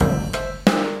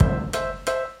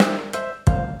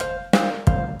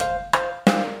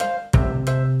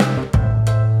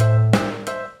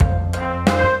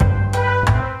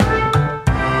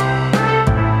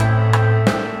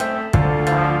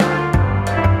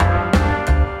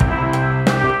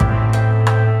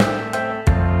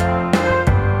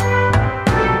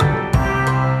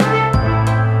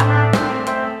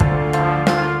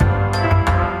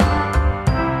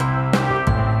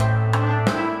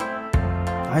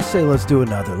I say let's do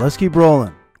another. Let's keep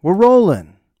rolling. We're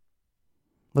rolling.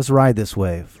 Let's ride this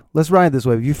wave.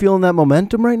 You feeling that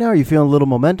momentum right now? Are you feeling a little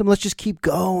momentum? Let's just keep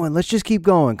going.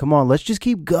 Come on, let's just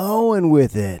keep going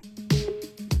with it.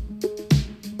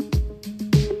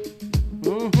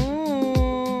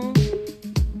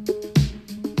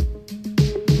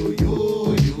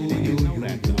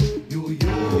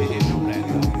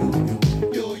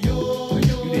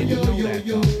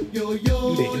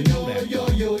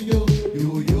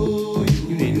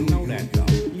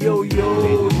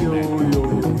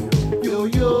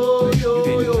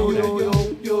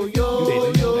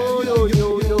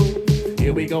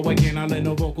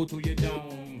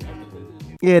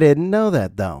 You didn't know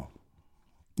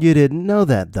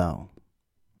that, though.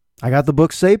 I got the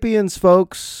book Sapiens,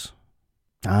 folks.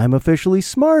 I'm officially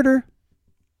smarter.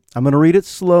 I'm going to read it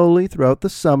slowly throughout the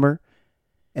summer,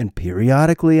 and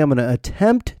periodically I'm going to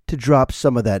attempt to drop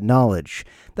some of that knowledge.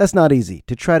 That's not easy,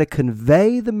 to try to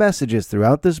convey the messages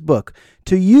throughout this book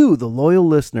to you, the loyal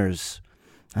listeners.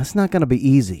 That's not going to be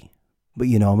easy, but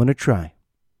I'm going to try.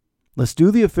 Let's do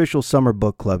the official summer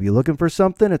book club. You looking for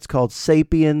something? It's called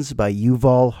Sapiens by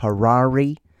Yuval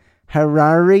Harari.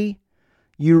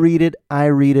 You read it, I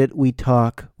read it, we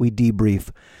talk, we debrief,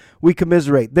 we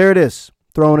commiserate. There it is.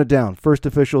 Throwing it down. First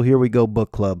official, here we go,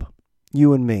 book club.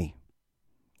 You and me.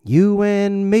 You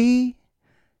and me.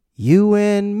 You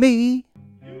and me.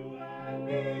 You and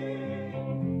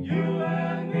me. You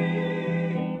and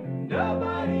me.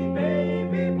 Nobody,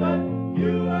 baby, but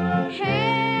you and me.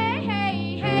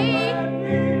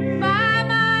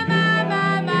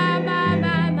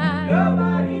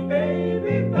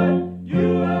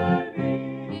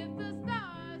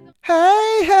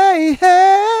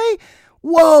 Hey!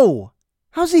 Whoa!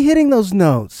 How's he hitting those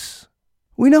notes?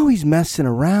 We know he's messing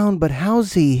around, but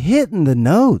how's he hitting the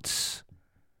notes?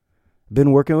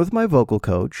 Been working with my vocal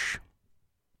coach,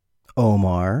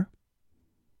 Omar,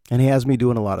 and he has me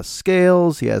doing a lot of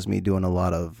scales. He has me doing a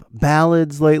lot of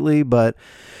ballads lately, but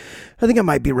I think I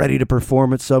might be ready to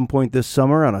perform at some point this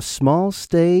summer on a small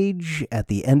stage at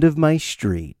the end of my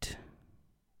street,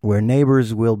 where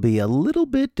neighbors will be a little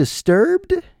bit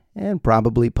disturbed and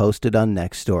probably posted on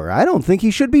Nextdoor. I don't think he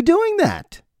should be doing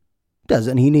that.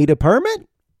 Doesn't he need a permit?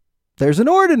 There's an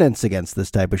ordinance against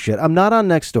this type of shit. I'm not on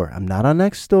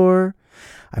Nextdoor.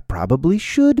 I probably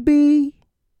should be.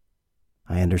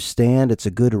 I understand it's a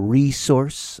good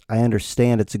resource. I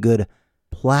understand it's a good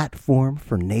platform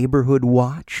for neighborhood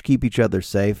watch. Keep each other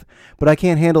safe. But I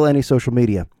can't handle any social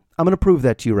media. I'm going to prove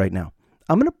that to you right now.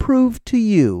 I'm going to prove to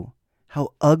you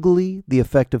how ugly the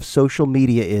effect of social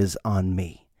media is on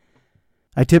me.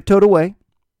 I tiptoed away.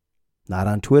 Not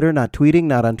on Twitter, not tweeting,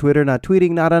 not on Twitter, not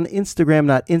tweeting, not on Instagram,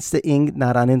 not Insta-ing,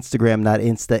 not on Instagram, not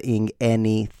Insta-ing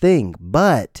anything.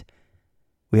 But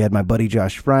we had my buddy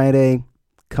Josh Friday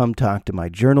come talk to my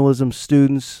journalism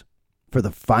students for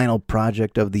the final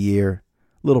project of the year.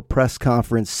 Little press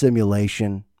conference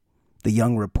simulation. The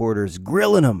young reporters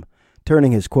grilling him,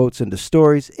 turning his quotes into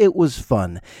stories. It was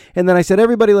fun. And then I said,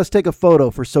 everybody, let's take a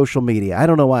photo for social media. I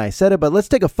don't know why I said it, but let's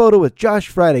take a photo with Josh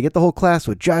Friday. Get the whole class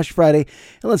with Josh Friday.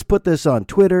 And let's put this on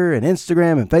Twitter and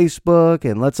Instagram and Facebook.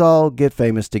 And let's all get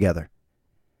famous together.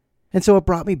 And so it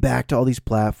brought me back to all these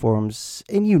platforms.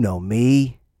 And you know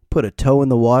me. Put a toe in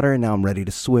the water, and now I'm ready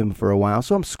to swim for a while.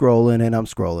 So I'm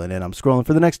scrolling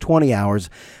for the next 20 hours.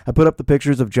 I put up the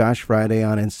pictures of Josh Friday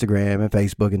on Instagram and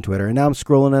Facebook and Twitter, and now I'm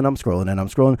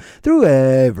scrolling through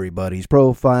everybody's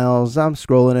profiles. I'm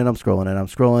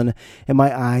scrolling, and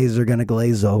my eyes are going to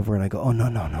glaze over, and I go, oh,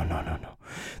 no.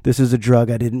 This is a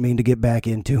drug I didn't mean to get back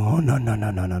into. Oh,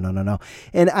 no.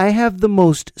 And I have the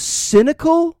most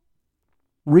cynical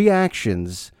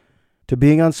reactions to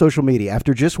being on social media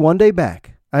after just one day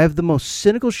back. I have the most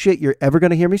cynical shit you're ever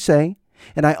going to hear me say,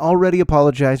 and I already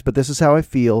apologize, but this is how I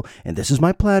feel, and this is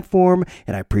my platform,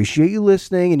 and I appreciate you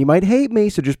listening, and you might hate me,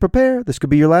 so just prepare. This could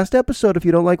be your last episode if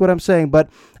you don't like what I'm saying, but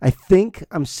I think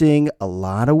I'm seeing a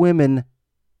lot of women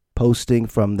posting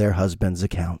from their husbands'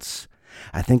 accounts.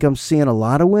 I think I'm seeing a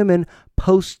lot of women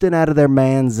posting out of their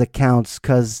man's accounts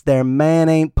because their man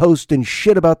ain't posting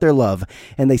shit about their love.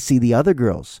 And they see the other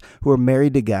girls who are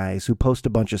married to guys who post a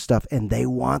bunch of stuff and they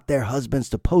want their husbands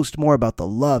to post more about the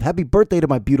love. Happy birthday to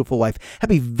my beautiful wife.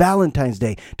 Happy Valentine's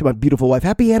Day to my beautiful wife.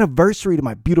 Happy anniversary to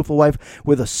my beautiful wife,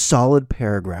 with a solid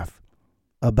paragraph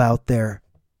about their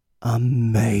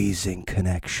amazing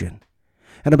connection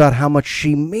and about how much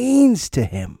she means to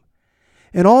him.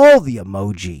 And all the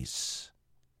emojis.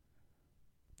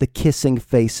 The kissing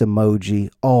face emoji,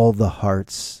 all the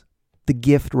hearts, the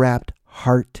gift wrapped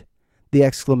heart, the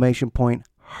exclamation point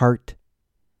heart,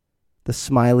 the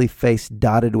smiley face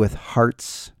dotted with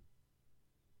hearts.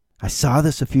 I saw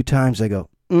this a few times. I go,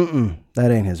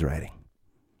 that ain't his writing.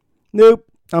 Nope,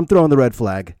 I'm throwing the red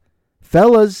flag.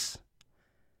 Fellas,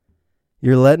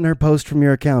 you're letting her post from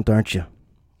your account, aren't you?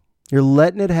 You're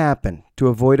letting it happen to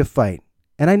avoid a fight.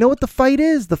 And I know what the fight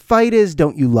is. The fight is,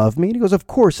 don't you love me? And he goes, of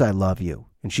course I love you.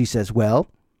 And she says, well,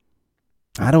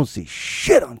 I don't see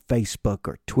shit on Facebook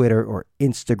or Twitter or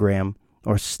Instagram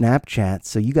or Snapchat,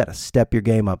 so you got to step your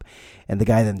game up. And the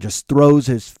guy then just throws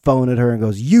his phone at her and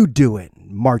goes, you do it, and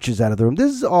marches out of the room.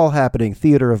 This is all happening,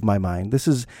 theater of my mind. This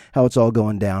is how it's all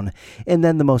going down. And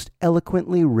then the most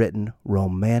eloquently written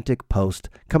romantic post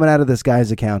coming out of this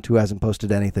guy's account who hasn't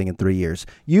posted anything in 3 years.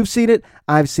 You've seen it,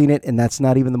 I've seen it, and that's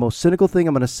not even the most cynical thing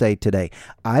I'm going to say today.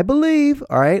 I believe,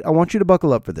 all right, I want you to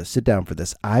buckle up for this, sit down for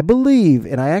this. I believe,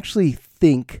 and I actually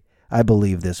think I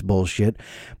believe this bullshit,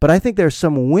 but I think there's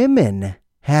some women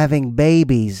having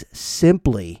babies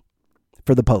simply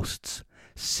for the posts,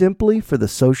 simply for the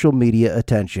social media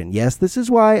attention. Yes, this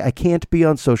is why I can't be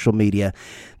on social media.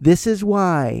 This is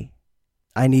why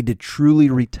I need to truly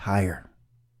retire.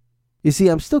 You see,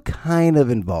 I'm still kind of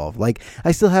involved. Like,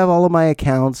 I still have all of my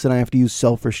accounts and I have to use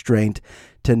self-restraint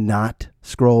to not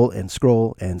scroll and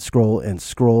scroll and scroll and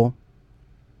scroll.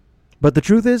 But the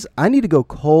truth is, I need to go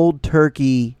cold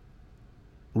turkey,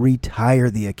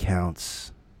 retire the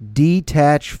accounts,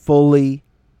 detach fully,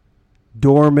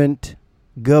 dormant,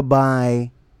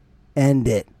 goodbye, end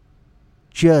it.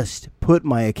 Just put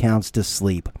my accounts to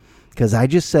sleep. Because I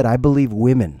just said I believe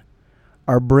women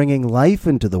are bringing life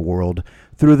into the world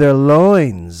through their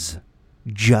loins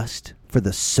just for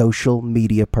the social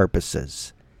media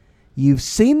purposes. You've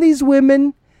seen these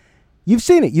women. You've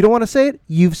seen it. You don't want to say it?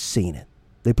 You've seen it.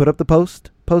 They put up the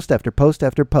post after post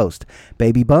after post.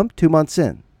 Baby bump, 2 months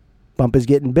in. Bump is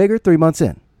getting bigger, 3 months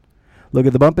in. Look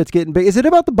at the bump, it's getting big. Is it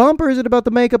about the bump or is it about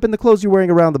the makeup and the clothes you're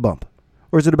wearing around the bump?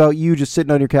 Or is it about you just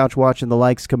sitting on your couch watching the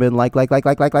likes come in like. You're going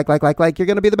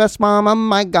to be the best mom. Oh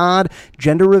my God.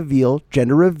 Gender reveal.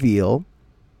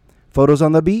 Photos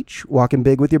on the beach, walking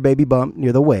big with your baby bump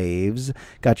near the waves.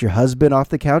 Got your husband off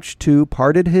the couch too,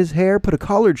 parted his hair, put a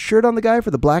collared shirt on the guy for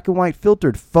the black and white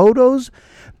filtered photos.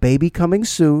 Baby coming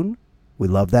soon. We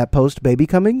love that post, baby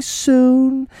coming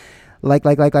soon. Like.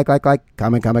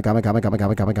 Comment.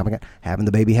 Having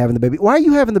the baby. Why are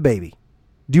you having the baby?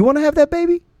 Do you want to have that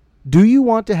baby? Do you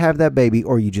want to have that baby,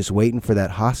 or are you just waiting for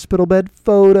that hospital bed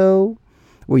photo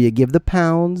where you give the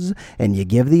pounds and you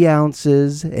give the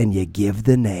ounces and you give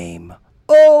the name?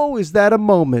 Oh, is that a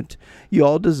moment? You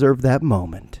all deserve that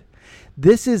moment.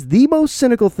 This is the most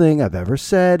cynical thing I've ever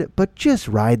said, but just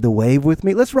ride the wave with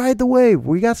me. Let's ride the wave.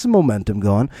 We got some momentum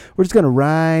going. We're just going to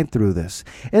ride through this.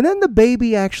 And then the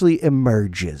baby actually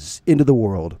emerges into the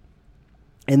world.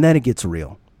 And then it gets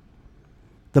real.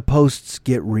 The posts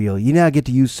get real. You now get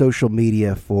to use social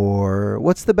media for,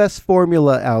 what's the best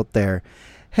formula out there?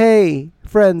 Hey,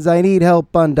 friends, I need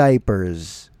help on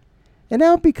diapers. And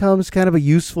now it becomes kind of a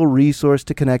useful resource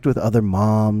to connect with other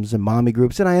moms and mommy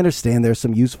groups. And I understand there's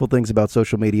some useful things about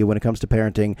social media when it comes to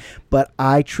parenting. But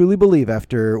I truly believe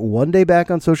after one day back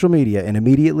on social media and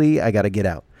immediately I got to get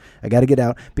out.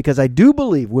 Because I do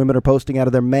believe women are posting out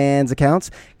of their man's accounts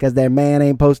because their man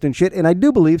ain't posting shit. And I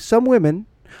do believe some women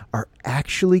are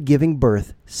actually giving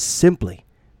birth simply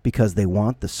because they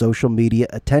want the social media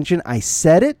attention. I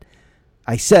said it.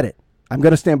 I'm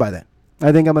going to stand by that.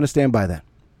 I think I'm going to stand by that.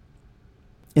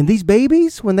 And these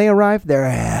babies, when they arrive, they're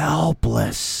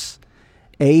helpless.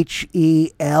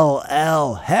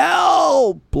 H-E-L-L,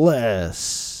 helpless.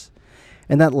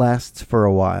 And that lasts for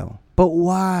a while. But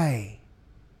why?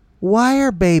 Why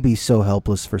are babies so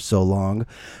helpless for so long,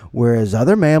 whereas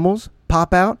other mammals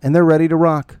pop out and they're ready to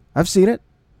rock? I've seen it.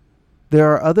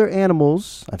 There are other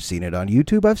animals. I've seen it on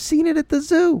YouTube. I've seen it at the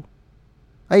zoo.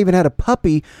 I even had a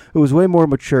puppy who was way more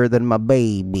mature than my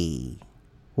baby.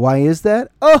 Why is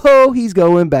that? Oh, he's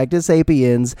going back to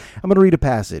Sapiens. I'm going to read a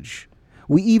passage.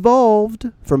 We evolved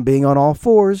from being on all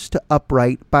fours to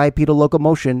upright bipedal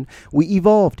locomotion. We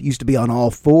evolved. Used to be on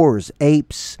all fours,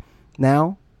 apes.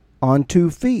 Now, on 2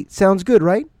 feet. Sounds good,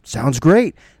 right? Sounds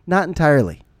great. Not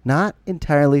entirely. Not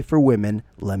entirely for women.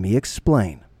 Let me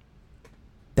explain.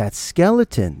 That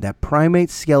skeleton, that primate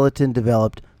skeleton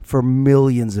developed for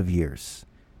millions of years.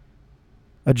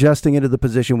 Adjusting into the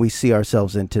position we see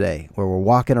ourselves in today, where we're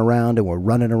walking around and we're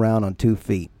running around on 2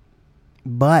 feet.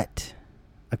 But,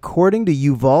 according to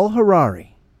Yuval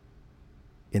Harari,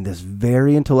 in this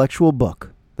very intellectual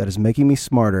book that is making me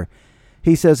smarter,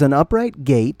 he says an upright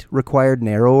gait required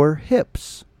narrower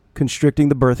hips, constricting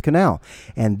the birth canal.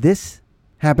 And this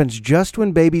happens just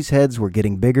when babies' heads were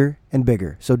getting bigger and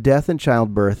bigger, so death in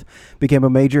childbirth became a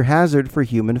major hazard for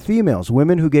human females.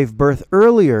 Women who gave birth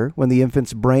earlier, when the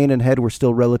infant's brain and head were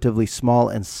still relatively small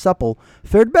and supple,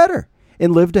 fared better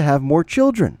and lived to have more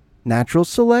children. Natural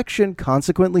selection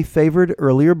consequently favored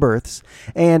earlier births,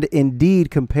 and indeed,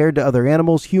 compared to other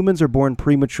animals, humans are born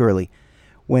prematurely,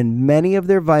 when many of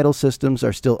their vital systems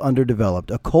are still underdeveloped.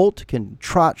 A colt can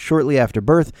trot shortly after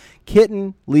birth.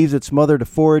 Kitten leaves its mother to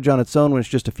forage on its own when it's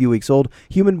just a few weeks old.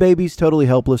 Human babies, totally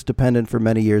helpless, dependent for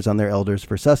many years on their elders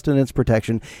for sustenance,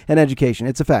 protection, and education.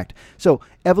 It's a fact. So,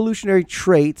 evolutionary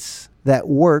traits that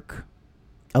work,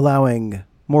 allowing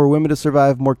more women to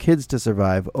survive, more kids to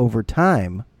survive over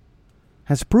time,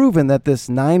 has proven that this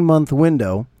 9-month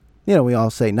window, we all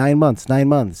say 9 months,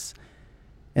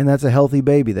 and that's a healthy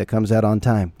baby that comes out on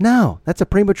time. No, that's a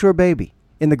premature baby.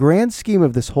 In the grand scheme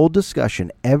of this whole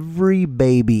discussion, every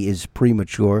baby is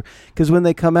premature because when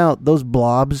they come out, those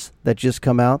blobs that just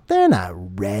come out, they're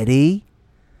not ready.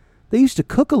 They used to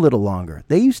cook a little longer.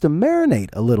 They used to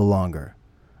marinate a little longer.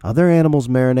 Other animals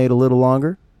marinate a little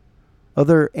longer.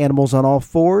 Other animals on all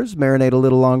fours marinate a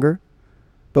little longer.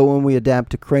 But when we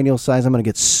adapt to cranial size, I'm going to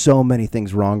get so many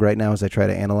things wrong right now as I try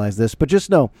to analyze this. But just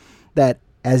know that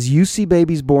as you see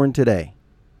babies born today,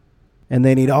 and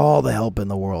they need all the help in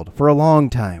the world for a long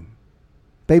time,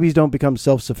 babies don't become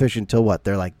self-sufficient till what?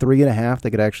 They're like 3.5. They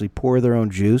could actually pour their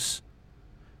own juice,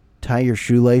 tie your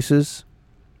shoelaces,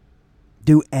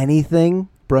 do anything,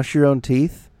 brush your own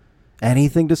teeth,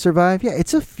 anything to survive. Yeah,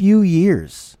 it's a few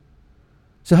years.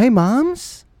 So, hey,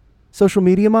 moms, social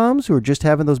media moms who are just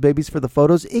having those babies for the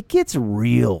photos, it gets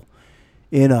real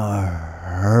in a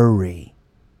hurry.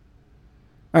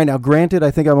 All right, now, granted,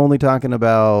 I think I'm only talking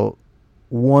about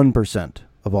 1%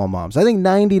 of all moms. I think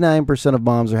 99% of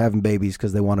moms are having babies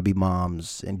because they want to be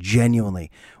moms and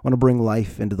genuinely want to bring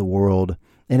life into the world,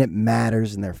 and it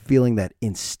matters, and they're feeling that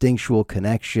instinctual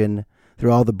connection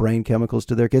through all the brain chemicals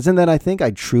to their kids. And then I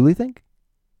truly think,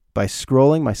 by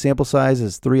scrolling, my sample size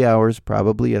is 3 hours,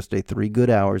 probably yesterday, 3 good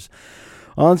hours,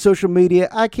 on social media.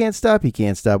 I can't stop, he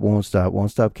can't stop, won't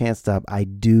stop, can't stop. I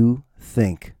do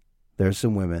think there's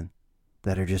some women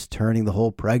that are just turning the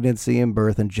whole pregnancy and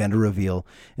birth and gender reveal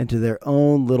into their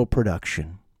own little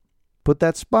production. Put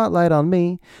that spotlight on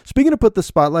me. Speaking of put the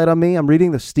spotlight on me, I'm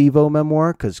reading the Steve-O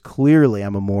memoir because clearly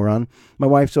I'm a moron. My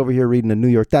wife's over here reading a New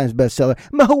York Times bestseller.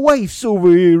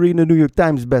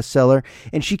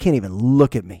 And she can't even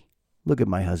look at me. Look at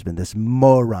my husband, this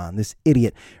moron, this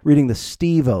idiot, reading the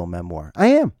Steve-O memoir. I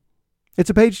am. It's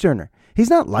a page-turner.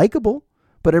 He's not likable.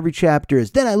 But every chapter is,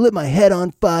 then I lit my head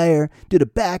on fire, did a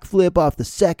backflip off the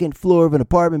 2nd floor of an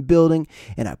apartment building,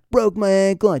 and I broke my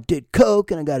ankle, I did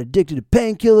coke, and I got addicted to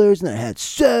painkillers, and then I had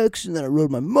sex, and then I rode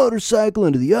my motorcycle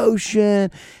into the ocean,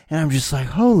 and I'm just like,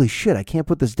 holy shit, I can't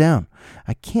put this down.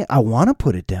 I want to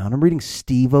put it down. I'm reading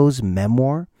Steve-O's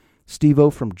memoir,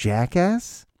 Steve-O from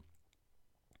Jackass,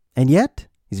 and yet,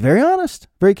 he's very honest,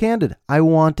 very candid. I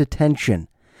want attention.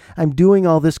 I'm doing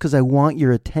all this because I want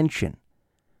your attention.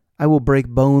 I will break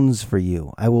bones for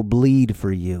you. I will bleed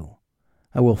for you.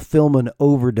 I will film an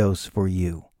overdose for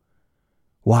you.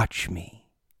 Watch me.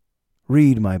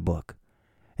 Read my book.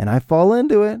 And I fall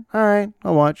into it. All right,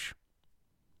 I'll watch.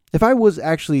 If I was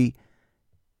actually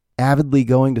avidly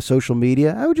going to social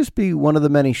media, I would just be one of the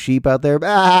many sheep out there.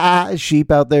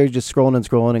 Sheep out there just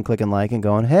scrolling and clicking like and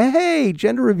going, hey,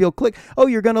 gender reveal, click. Oh,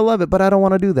 you're going to love it, but I don't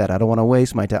want to do that. I don't want to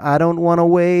waste my time. I don't want to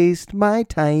waste my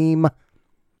time.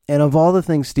 And of all the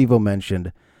things Steve-O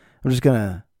mentioned, I'm just going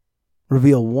to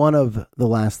reveal one of the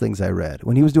last things I read.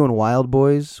 When he was doing Wild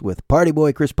Boys with Party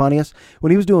Boy Chris Pontius,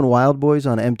 when he was doing Wild Boys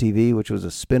on MTV, which was a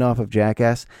spinoff of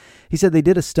Jackass, he said they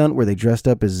did a stunt where they dressed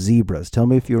up as zebras. Tell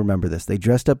me if you remember this. They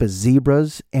dressed up as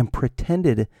zebras and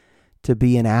pretended to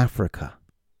be in Africa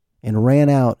and ran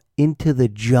out into the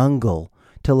jungle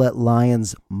to let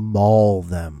lions maul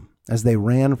them as they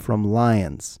ran from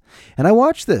lions. And I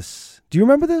watched this. Do you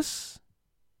remember this?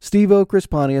 Steve-O, Chris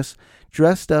Pontius,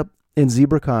 dressed up in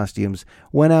zebra costumes,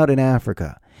 went out in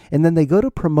Africa. And then they go to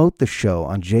promote the show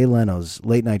on Jay Leno's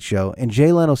late night show. And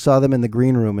Jay Leno saw them in the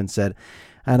green room and said,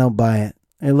 I don't buy it.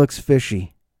 It looks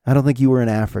fishy. I don't think you were in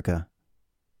Africa.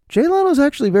 Jay Leno's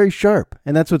actually very sharp.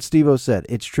 And that's what Steve-O said.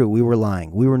 It's true. We were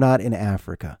lying. We were not in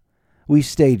Africa. We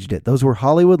staged it. Those were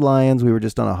Hollywood lions. We were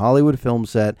just on a Hollywood film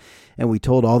set. And we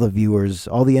told all the viewers,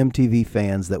 all the MTV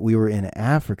fans that we were in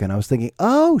Africa. And I was thinking,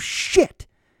 oh, shit.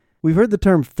 We've heard the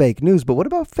term fake news, but what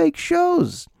about fake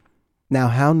shows? Now,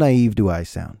 how naive do I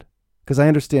sound? Because I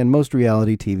understand most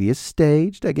reality TV is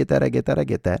staged. I get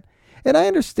that. And I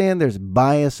understand there's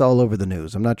bias all over the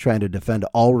news. I'm not trying to defend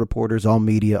all reporters, all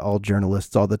media, all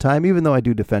journalists all the time, even though I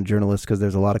do defend journalists because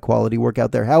there's a lot of quality work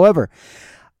out there. However,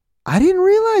 I didn't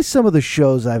realize some of the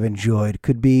shows I've enjoyed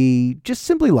could be just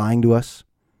simply lying to us.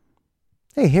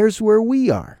 Hey, here's where we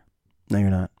are. No, you're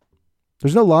not.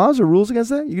 There's no laws or rules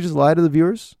against that? You can just lie to the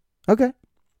viewers? Okay.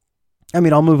 I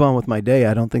mean, I'll move on with my day.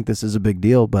 I don't think this is a big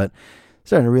deal, but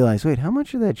starting to realize, wait, how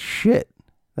much of that shit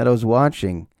that I was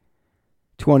watching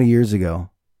 20 years ago,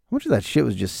 how much of that shit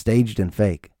was just staged and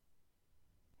fake?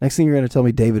 Next thing you're going to tell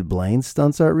me David Blaine's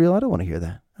stunts aren't real? I don't want to hear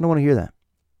that. I don't want to hear that.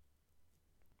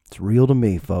 It's real to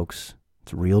me, folks.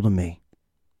 It's real to me.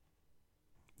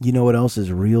 You know what else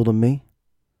is real to me?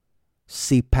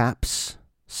 CPAP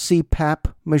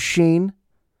machine.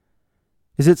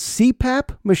 Is it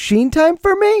CPAP machine time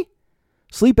for me?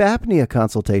 Sleep apnea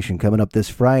consultation coming up this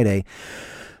Friday.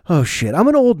 Oh shit, I'm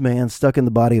an old man stuck in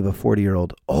the body of a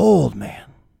 40-year-old. Old man.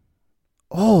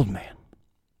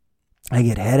 I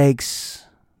get headaches.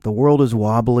 The world is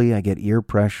wobbly. I get ear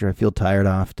pressure. I feel tired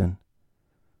often.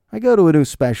 I go to a new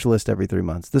specialist every 3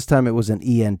 months. This time it was an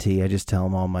ENT. I just tell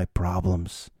him all my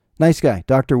problems. Nice guy,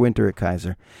 Dr. Winter at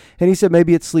Kaiser. And he said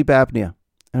maybe it's sleep apnea.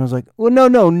 And I was like, well,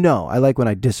 no. I like when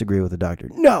I disagree with the doctor.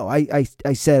 No, I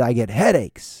said I get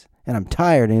headaches and I'm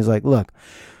tired. And he's like, look,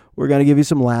 we're going to give you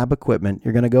some lab equipment.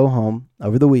 You're going to go home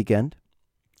over the weekend.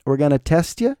 We're going to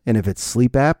test you. And if it's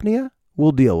sleep apnea,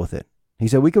 we'll deal with it. He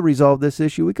said, we could resolve this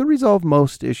issue. We could resolve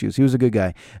most issues. He was a good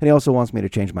guy. And he also wants me to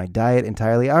change my diet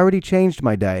entirely. I already changed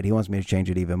my diet. He wants me to change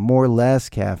it even more. Less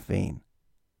caffeine.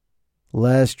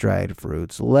 Less dried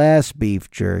fruits. Less beef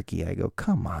jerky. I go,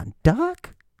 come on,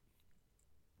 doc.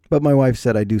 But my wife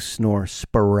said I do snore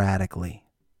sporadically.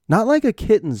 Not like a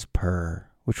kitten's purr,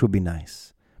 which would be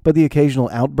nice. But the occasional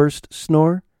outburst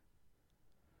snore,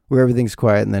 where everything's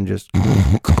quiet and then just...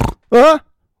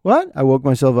 What? I woke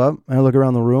myself up. I look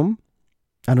around the room.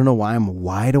 I don't know why I'm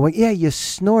wide awake. Yeah, you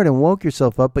snored and woke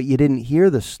yourself up, but you didn't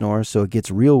hear the snore, so it gets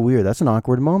real weird. That's an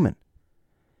awkward moment.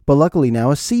 But luckily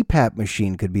now a CPAP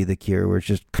machine could be the cure, where it's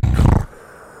just...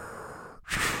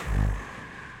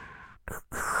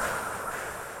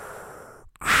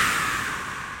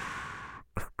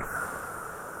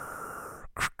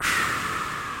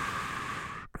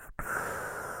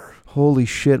 Holy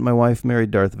shit, my wife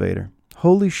married Darth Vader.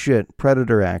 Holy shit,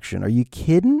 Predator action. Are you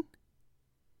kidding?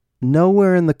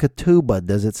 Nowhere in the ketubah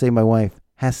does it say my wife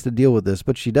has to deal with this,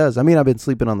 but she does. I mean, I've been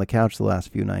sleeping on the couch the last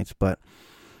few nights, but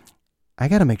I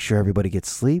got to make sure everybody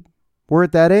gets sleep. We're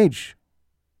at that age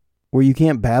where you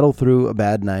can't battle through a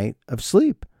bad night of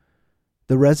sleep.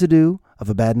 The residue of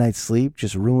a bad night's sleep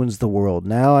just ruins the world.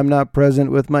 Now I'm not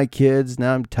present with my kids.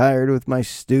 Now I'm tired with my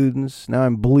students. Now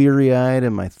I'm bleary-eyed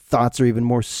and my thoughts are even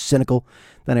more cynical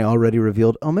than I already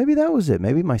revealed. Oh, maybe that was it.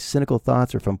 Maybe my cynical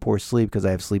thoughts are from poor sleep because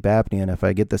I have sleep apnea, and if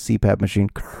I get the CPAP machine...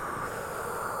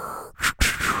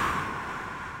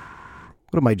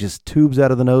 What am I, just tubes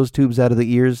out of the nose, tubes out of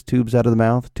the ears, tubes out of the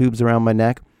mouth, tubes around my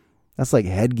neck? That's like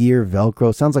headgear,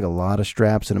 Velcro. Sounds like a lot of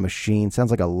straps in a machine.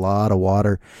 Sounds like a lot of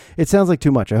water. It sounds like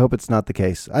too much. I hope it's not the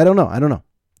case. I don't know. I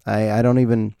don't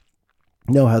even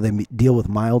know how they deal with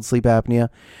mild sleep apnea,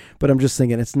 but I'm just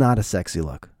thinking it's not a sexy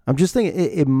look. I'm just thinking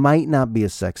it might not be a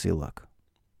sexy look.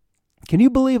 Can you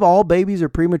believe all babies are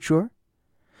premature?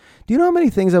 Do you know how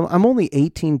many things I'm only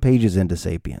 18 pages into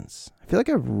Sapiens. I feel like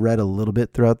I've read a little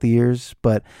bit throughout the years,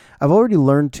 but I've already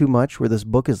learned too much where this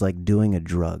book is like doing a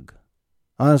drug.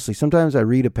 Honestly, sometimes I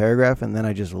read a paragraph and then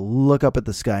I just look up at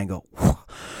the sky and go,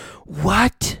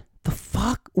 what the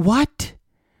fuck? What?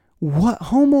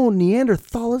 Homo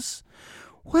neanderthalis?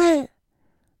 What?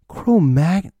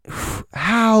 Cro-Magnon?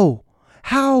 How?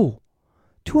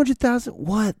 200,000?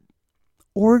 What?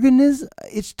 Organism?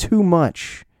 It's too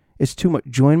much. It's too much.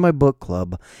 Join my book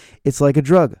club. It's like a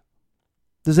drug.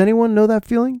 Does anyone know that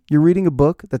feeling? You're reading a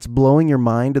book that's blowing your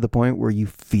mind to the point where you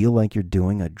feel like you're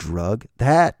doing a drug.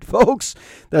 That, folks,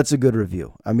 that's a good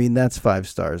review. I mean, that's 5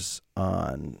 stars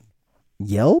on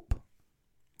Yelp?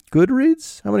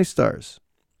 Goodreads? How many stars?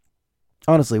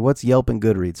 Honestly, what's Yelp and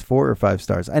Goodreads? 4 or 5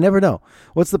 stars? I never know.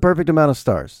 What's the perfect amount of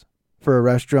stars for a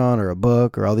restaurant or a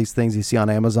book or all these things you see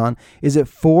on Amazon? Is it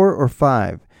 4 or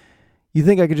 5? You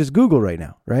think I could just Google right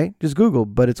now, right? Just Google,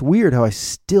 but it's weird how I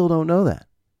still don't know that.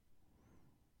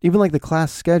 Even like the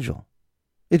class schedule.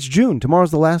 It's June.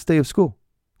 Tomorrow's the last day of school.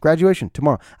 Graduation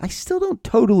tomorrow. I still don't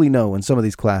totally know when some of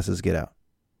these classes get out.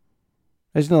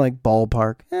 I just know like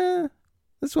ballpark.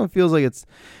 This one feels like it's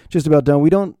just about done.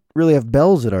 We don't really have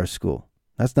bells at our school.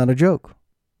 That's not a joke.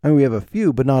 I mean, we have a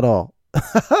few, but not all.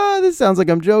 This sounds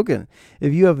like I'm joking.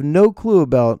 If you have no clue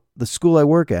about the school I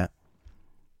work at,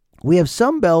 we have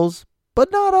some bells,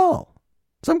 but not all.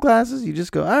 Some classes, you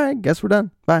just go, all right, guess we're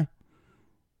done. Bye.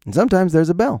 And sometimes there's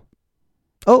a bell.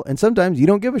 Oh, and sometimes you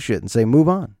don't give a shit and say, move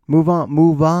on, move on,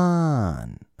 move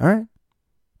on. All right.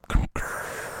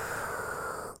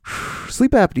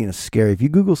 Sleep apnea is scary. If you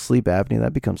Google sleep apnea,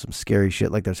 that becomes some scary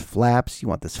shit. Like there's flaps. You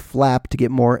want this flap to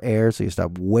get more air, so you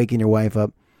stop waking your wife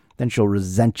up. Then she'll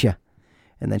resent you.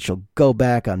 And then she'll go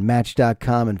back on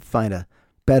Match.com and find a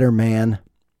better man.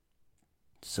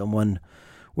 Someone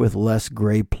with less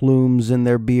gray plumes in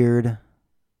their beard.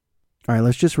 All right,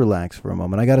 let's just relax for a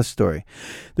moment. I got a story.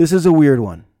 This is a weird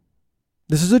one.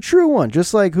 This is a true one.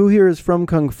 Just like Who Here Is From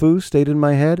Kung Fu stayed in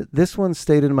my head, this one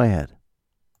stayed in my head.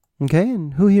 Okay,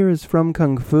 and Who Here Is From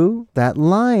Kung Fu? That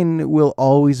line will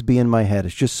always be in my head.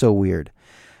 It's just so weird.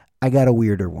 I got a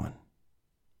weirder one.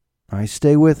 All right,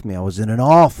 stay with me. I was in an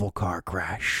awful car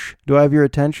crash. Do I have your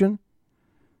attention?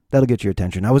 That'll get your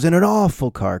attention. I was in an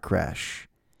awful car crash.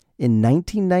 In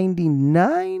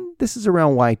 1999, this is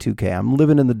around Y2K. I'm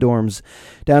living in the dorms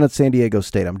down at San Diego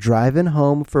State. I'm driving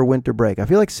home for winter break. I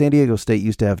feel like San Diego State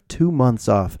used to have 2 months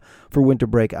off for winter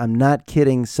break. I'm not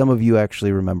kidding. Some of you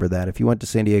actually remember that. If you went to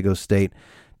San Diego State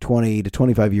 20 to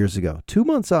 25 years ago, 2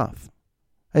 months off.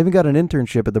 I even got an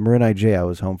internship at the Marin IJ. I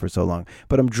was home for so long.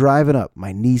 But I'm driving up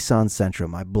my Nissan Sentra,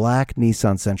 my black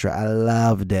Nissan Sentra. I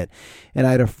loved it. And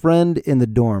I had a friend in the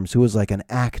dorms who was like an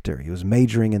actor. He was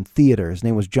majoring in theater. His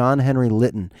name was John Henry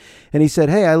Litton. And he said,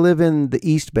 hey, I live in the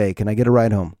East Bay. Can I get a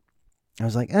ride home? I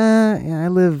was like, yeah, I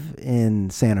live in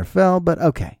San Rafael, but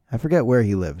okay. I forget where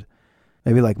he lived.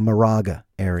 Maybe like Moraga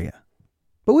area.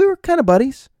 But we were kind of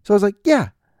buddies. So I was like,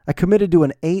 yeah. I committed to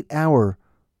an 8-hour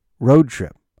road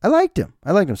trip. I liked him.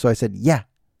 So I said, yeah.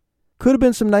 Could have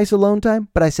been some nice alone time,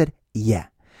 but I said, yeah.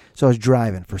 So I was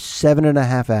driving for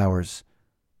 7.5 hours,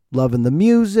 loving the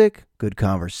music, good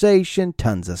conversation,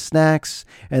 tons of snacks,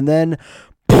 and then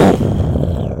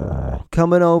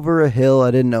coming over a hill. I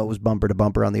didn't know it was bumper to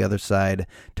bumper on the other side.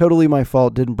 Totally my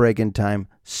fault. Didn't brake in time.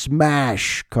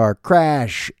 Smash, car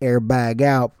crash, airbag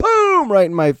out. Boom, right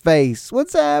in my face.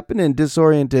 What's happening?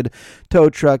 Disoriented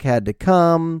tow truck had to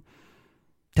come.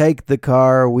 Take the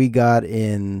car. We got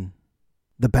in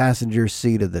the passenger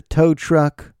seat of the tow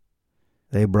truck.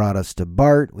 They brought us to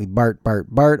BART. We BART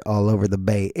all over the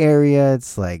Bay Area.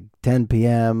 It's like 10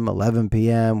 p.m., 11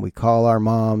 p.m. We call our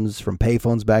moms from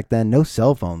payphones back then. No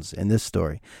cell phones in this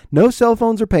story. No cell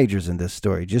phones or pagers in this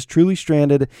story. Just truly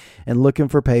stranded and looking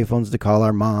for payphones to call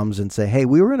our moms and say, hey,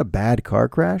 we were in a bad car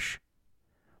crash.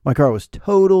 My car was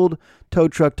totaled. Tow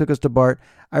truck took us to BART.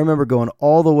 I remember going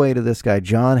all the way to this guy,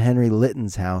 John Henry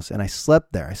Litton's house, and I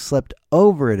slept there. I slept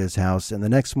over at his house, and the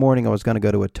next morning I was going to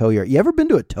go to a tow yard. You ever been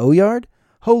to a tow yard?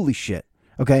 Holy shit.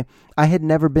 Okay, I had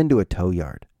never been to a tow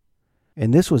yard,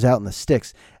 and this was out in the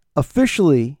sticks.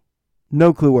 Officially,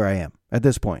 no clue where I am at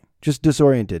this point. Just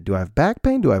disoriented. Do I have back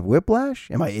pain? Do I have whiplash?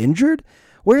 Am I injured?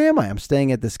 Where am I? I'm staying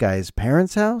at this guy's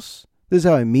parents' house. This is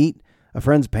how I meet a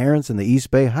friend's parents in the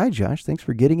East Bay. Hi, Josh. Thanks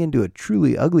for getting into a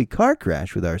truly ugly car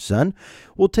crash with our son.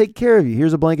 We'll take care of you.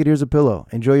 Here's a blanket. Here's a pillow.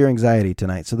 Enjoy your anxiety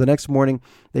tonight. So the next morning,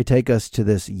 they take us to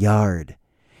this yard,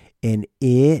 and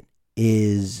it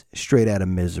is straight out of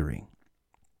Misery.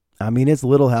 I mean, it's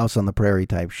Little House on the Prairie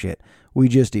type shit. We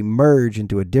just emerge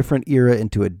into a different era,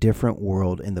 into a different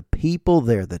world, and the people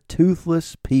there, the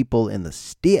toothless people in the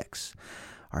sticks,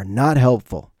 are not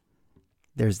helpful.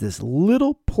 There's this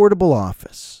little portable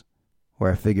office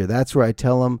where I figure that's where I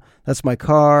tell them, that's my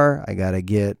car. I got to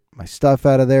get my stuff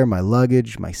out of there, my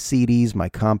luggage, my CDs, my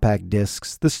compact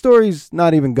discs. The story's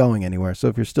not even going anywhere, so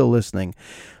if you're still listening,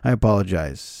 I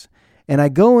apologize. And I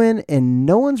go in, and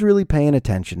no one's really paying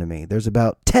attention to me. There's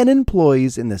about 10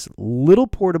 employees in this little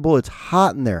portable. It's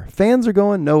hot in there. Fans are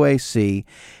going, no AC.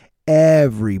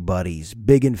 Everybody's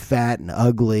big and fat and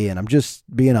ugly, and I'm just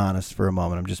being honest for a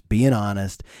moment. I'm just being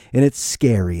honest, and it's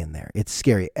scary in there. It's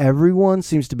scary. Everyone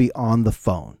seems to be on the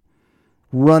phone,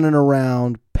 running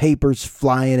around, papers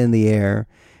flying in the air.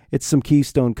 It's some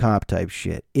Keystone Cop type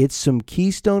shit. It's some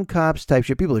Keystone Cops type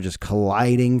shit. People are just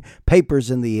colliding,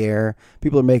 papers in the air.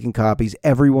 People are making copies.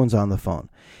 Everyone's on the phone.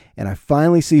 And I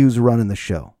finally see who's running the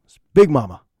show. It's Big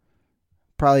Mama,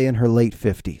 probably in her late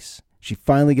 50s. She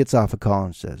finally gets off a call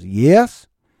and says, yes.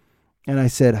 And I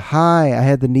said, hi, I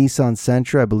had the Nissan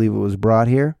Sentra. I believe it was brought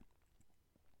here.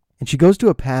 And she goes to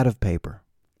a pad of paper,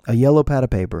 a yellow pad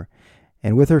of paper.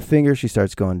 And with her finger, she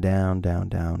starts going down, down,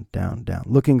 down, down, down,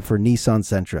 looking for Nissan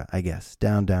Sentra, I guess.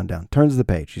 Down, down, down. Turns the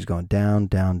page. She's going down,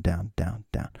 down, down, down,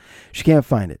 down. She can't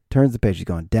find it. Turns the page. She's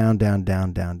going down, down,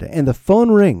 down, down, down. And the phone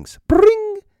rings.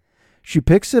 Bring! She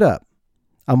picks it up.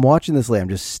 I'm watching this lady. I'm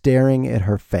just staring at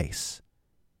her face.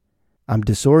 I'm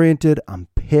disoriented. I'm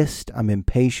pissed. I'm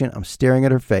impatient. I'm staring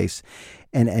at her face.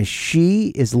 And as she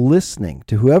is listening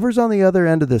to whoever's on the other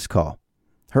end of this call,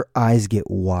 her eyes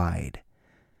get wide.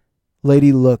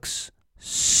 Lady looks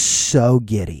so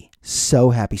giddy,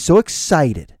 so happy, so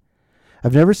excited.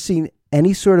 I've never seen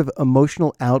any sort of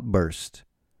emotional outburst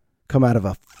come out of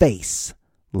a face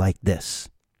like this.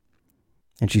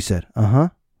 And she said,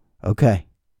 okay,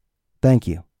 thank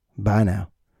you, bye now.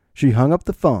 She hung up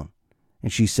the phone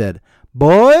and she said,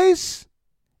 boys,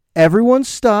 everyone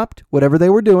stopped whatever they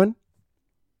were doing.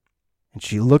 And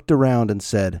she looked around and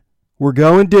said, we're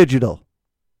going digital.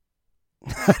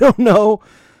 I don't know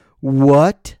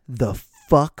what the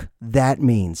fuck that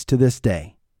means to this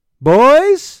day.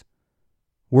 Boys,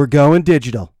 we're going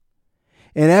digital.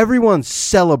 And everyone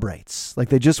celebrates like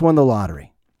they just won the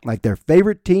lottery, like their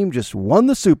favorite team just won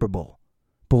the Super Bowl.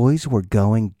 Boys, we're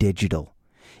going digital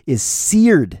is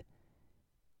seared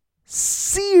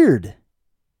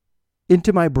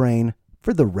into my brain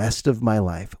for the rest of my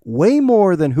life. Way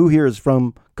more than Who Here Is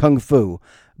From Kung Fu.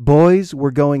 Boys,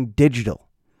 we're going digital.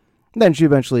 Then she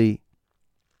eventually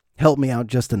helped me out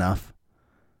just enough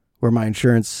where my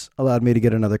insurance allowed me to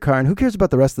get another car. And who cares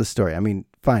about the rest of the story? I mean,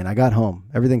 fine, I got home.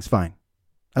 Everything's fine.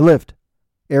 I lived.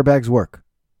 Airbags work.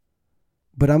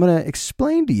 But I'm going to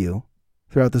explain to you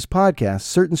throughout this podcast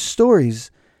certain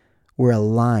stories where a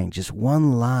line, just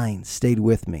one line, stayed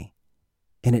with me.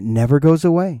 And it never goes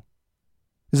away.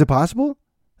 Is it possible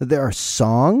that there are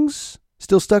songs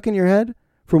still stuck in your head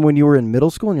from when you were in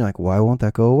middle school and you're like, why won't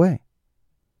that go away?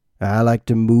 I like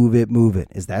to move it, move it.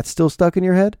 Is that still stuck in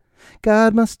your head?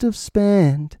 God must have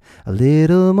spent a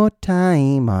little more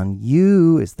time on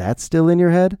you. Is that still in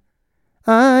your head?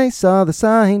 I saw the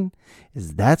sign.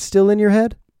 Is that still in your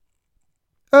head?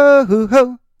 Oh, ho,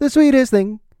 ho, the sweetest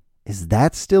thing. Is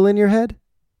that still in your head?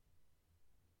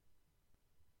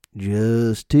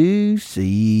 Just to see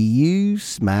you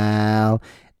smile.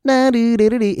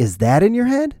 Is that in your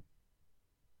head?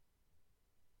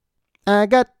 I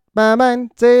got my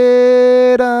mind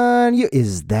set on you.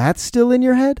 Is that still in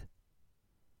your head?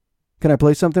 Can I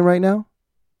play something right now?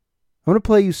 I'm going to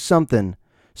play you something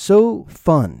so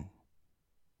fun,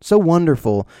 so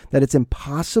wonderful that it's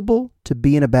impossible to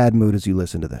be in a bad mood as you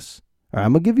listen to this. All right,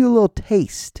 I'm going to give you a little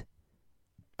taste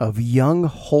of Young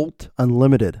Holt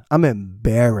Unlimited. I'm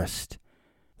embarrassed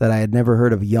that I had never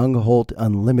heard of Young Holt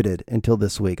Unlimited until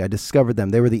this week. I discovered them.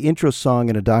 They were the intro song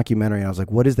in a documentary, and I was like,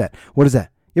 what is that? What is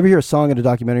that? You ever hear a song in a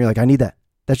documentary? You're like, I need that.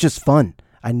 That's just fun.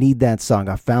 I need that song.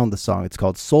 I found the song. It's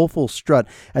called Soulful Strut.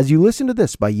 As you listen to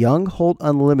this by Young Holt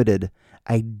Unlimited,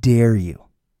 I dare you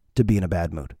to be in a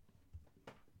bad mood.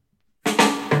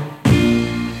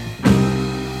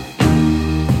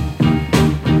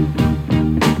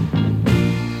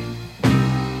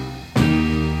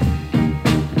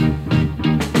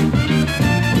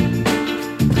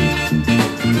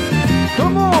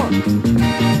 Come on!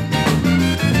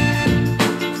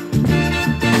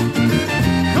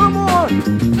 Come on!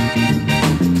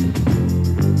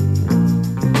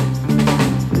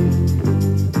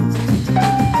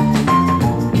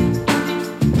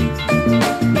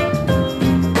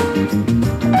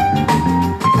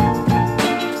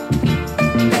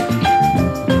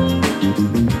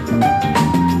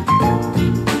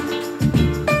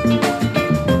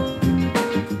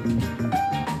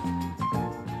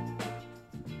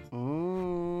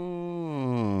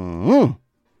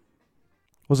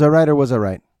 Was I right or was I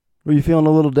right? Were you feeling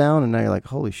a little down and now you're like,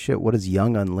 holy shit, what is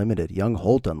Young Unlimited? Young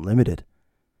Holt Unlimited.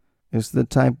 It's the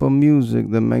type of music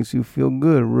that makes you feel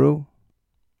good, Rue.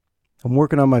 I'm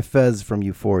working on my Fez from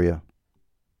Euphoria.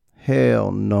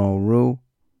 Hell no, Rue.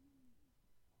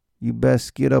 You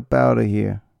best get up out of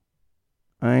here.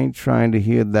 I ain't trying to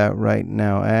hear that right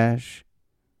now, Ash.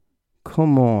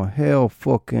 Come on, hell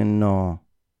fucking no.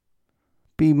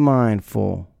 Be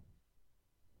mindful.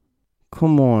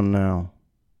 Come on now.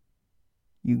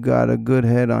 You got a good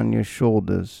head on your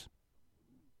shoulders.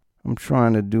 I'm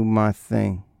trying to do my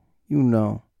thing. You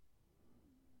know.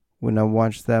 When I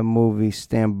watch that movie,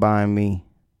 Stand By Me,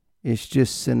 it's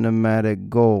just cinematic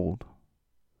gold.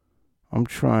 I'm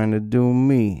trying to do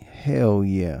me. Hell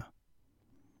yeah.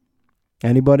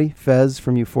 Anybody? Fez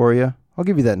from Euphoria? I'll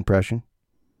give you that impression.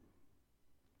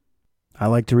 I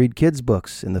like to read kids'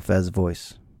 books in the Fez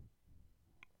voice.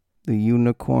 The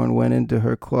unicorn went into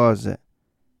her closet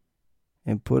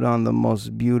and put on the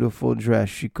most beautiful dress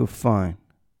she could find.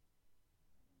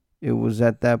 It was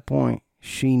at that point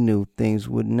she knew things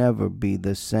would never be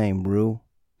the same, Rue.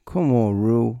 Come on,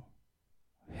 Rue.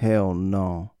 Hell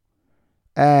no.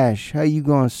 Ash, how you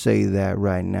gonna say that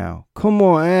right now? Come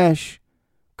on, Ash.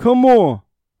 Come on.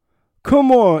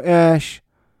 Come on, Ash.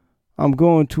 I'm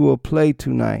going to a play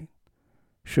tonight.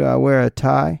 Should I wear a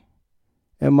tie?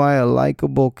 Am I a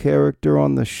likable character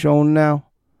on the show now?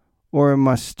 Or am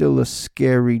I still a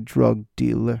scary drug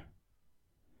dealer?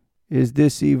 Is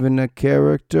this even a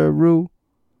character, Rue?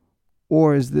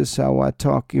 Or is this how I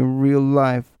talk in real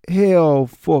life? Hell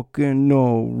fucking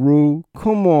no, Rue.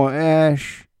 Come on,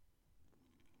 Ash.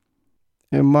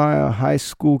 Am I a high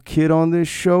school kid on this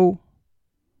show?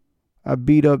 I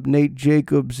beat up Nate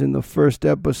Jacobs in the first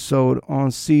episode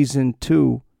on season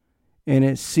 2, and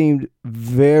it seemed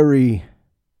very,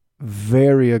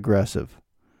 very aggressive.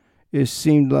 It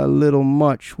seemed a little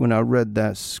much when I read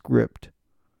that script.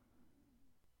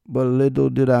 But little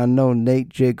did I know Nate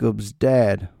Jacobs'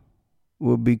 dad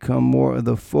would become more of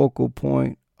the focal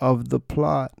point of the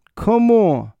plot. Come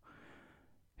on.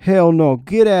 Hell no,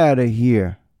 get out of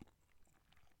here.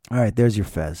 All right, there's your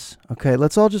Fez. Okay,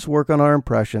 let's all just work on our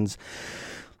impressions.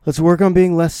 Let's work on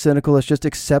being less cynical. Let's just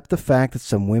accept the fact that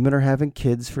some women are having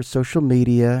kids for social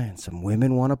media and some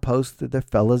women want to post to their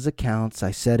fellas' accounts.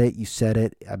 I said it. You said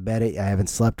it. I bet it. I haven't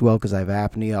slept well because I have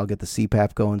apnea. I'll get the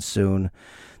CPAP going soon.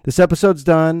 This episode's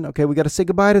done. Okay, we got to say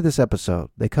goodbye to this episode.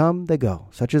 They come, they go.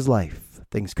 Such is life.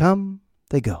 Things come,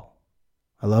 they go.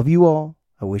 I love you all.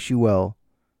 I wish you well.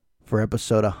 For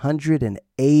episode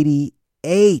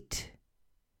 188,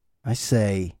 I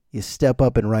say you step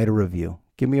up and write a review.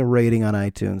 Give me a rating on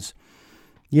iTunes.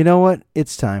 You know what?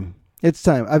 It's time. It's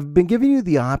time. I've been giving you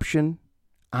the option,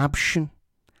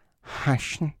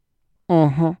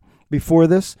 before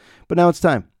this, but now it's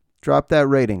time. Drop that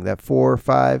rating, that 4 or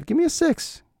 5. Give me a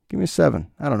 6. Give me a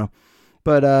 7. I don't know.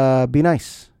 But be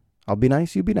nice. I'll be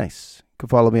nice. You be nice. You can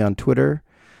follow me on Twitter.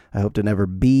 I hope to never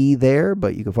be there,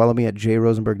 but you can follow me at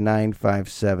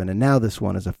jrosenberg957. And now this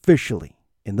one is officially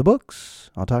in the books.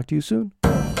 I'll talk to you soon.